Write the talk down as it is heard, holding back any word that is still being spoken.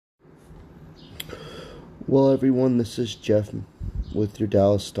Well, everyone, this is Jeff with your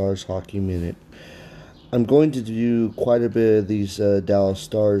Dallas Stars Hockey Minute. I'm going to do quite a bit of these Dallas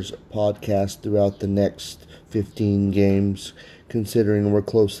Stars podcasts throughout the next 15 games, considering we're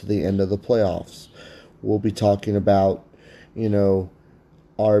close to the end of the playoffs. We'll be talking about,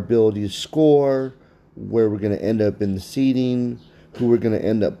 our ability to score, where we're going to end up in the seeding, who we're going to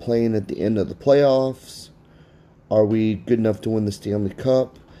end up playing at the end of the playoffs. Are we good enough to win the Stanley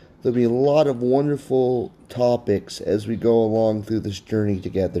Cup? There'll be a lot of wonderful topics as we go along through this journey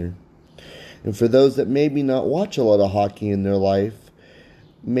together. And for those that maybe not watch a lot of hockey in their life,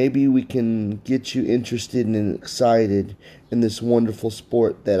 maybe we can get you interested and excited in this wonderful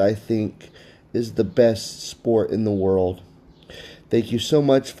sport that I think is the best sport in the world. Thank you so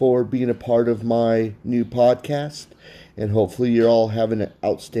much for being a part of my new podcast, and hopefully you're all having an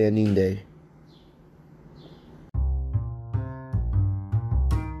outstanding day.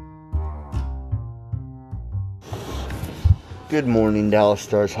 Good morning, Dallas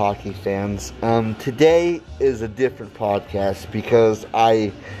Stars hockey fans. Today is a different podcast because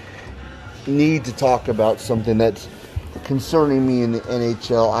I need to talk about something that's concerning me in the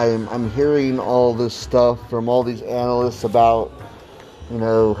NHL. I'm hearing all this stuff from all these analysts about,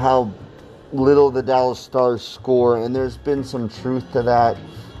 how little the Dallas Stars score, and there's been some truth to that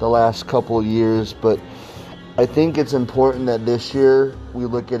the last couple of years, but I think it's important that this year we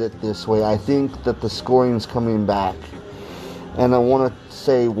look at it this way. I think that the scoring's coming back. And I want to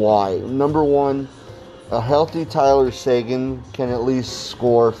say why. Number one, a healthy Tyler Seguin can at least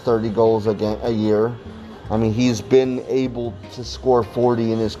score 30 goals a year. I mean, he's been able to score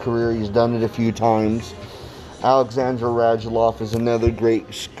 40 in his career. He's done it a few times. Alexander Radulov is another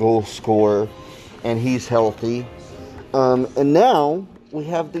great goal scorer, and he's healthy. And now we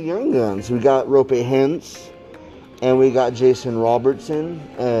have the young guns. We got Roope Hintz, and we got Jason Robertson.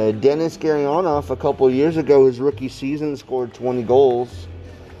 Denis Gurianov, a couple of years ago, his rookie season, scored 20 goals.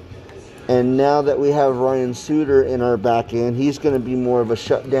 And now that we have Ryan Suter in our back end, he's going to be more of a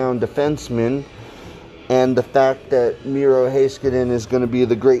shutdown defenseman. And the fact that Miro Heiskanen is going to be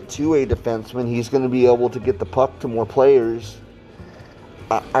the great two-way defenseman, he's going to be able to get the puck to more players.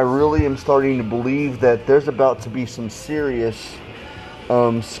 I really am starting to believe that there's about to be some serious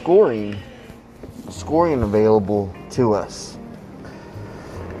scoring available to us.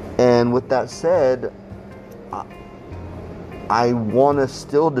 And with that said, I want us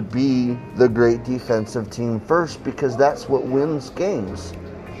still to be the great defensive team first, because that's what wins games.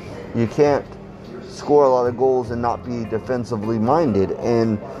 You can't score a lot of goals and not be defensively minded,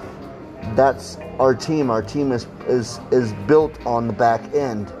 and that's our team. Our team is built on the back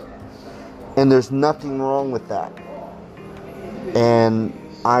end, and there's nothing wrong with that. And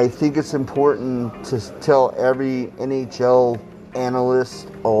I think it's important to tell every NHL analyst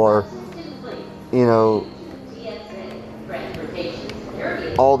or,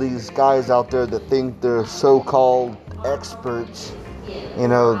 all these guys out there that think they're so-called experts,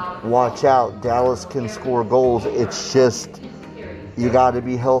 watch out. Dallas can score goals. It's just, you got to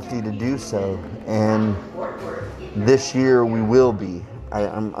be healthy to do so. And this year we will be.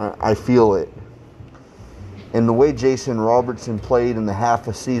 I feel it. And the way Jason Robertson played in the half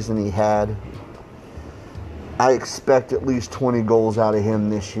a season he had, I expect at least 20 goals out of him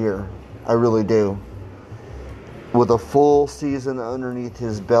this year. I really do. With a full season underneath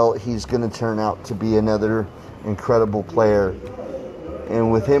his belt, he's going to turn out to be another incredible player.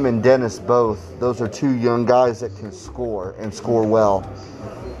 And with him and Dennis both, those are two young guys that can score and score well.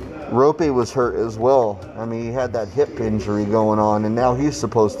 Roope was hurt as well. I mean, he had that hip injury going on, and now he's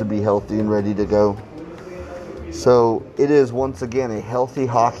supposed to be healthy and ready to go. So it is, once again, a healthy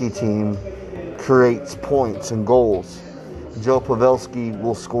hockey team creates points and goals. Joe Pavelski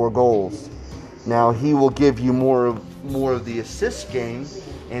will score goals. Now, he will give you more of the assist game,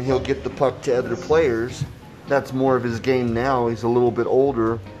 and he'll get the puck to other players. That's more of his game now. He's a little bit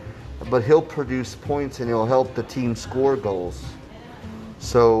older, but he'll produce points and he'll help the team score goals.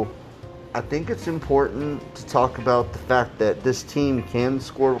 So I think it's important to talk about the fact that this team can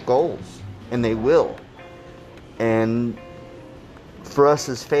score goals, and they will. And for us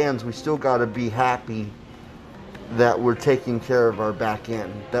as fans, we still got to be happy that we're taking care of our back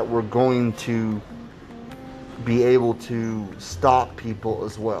end, that we're going to be able to stop people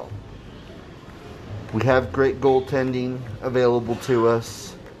as well. We have great goaltending available to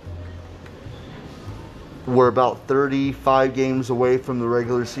us. We're about 35 games away from the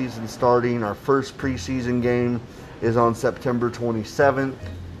regular season starting. Our first preseason game is on September 27th.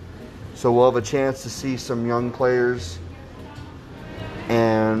 So we'll have a chance to see some young players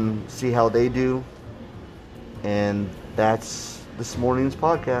and see how they do. And that's this morning's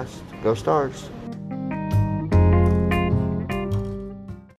podcast. Go Stars.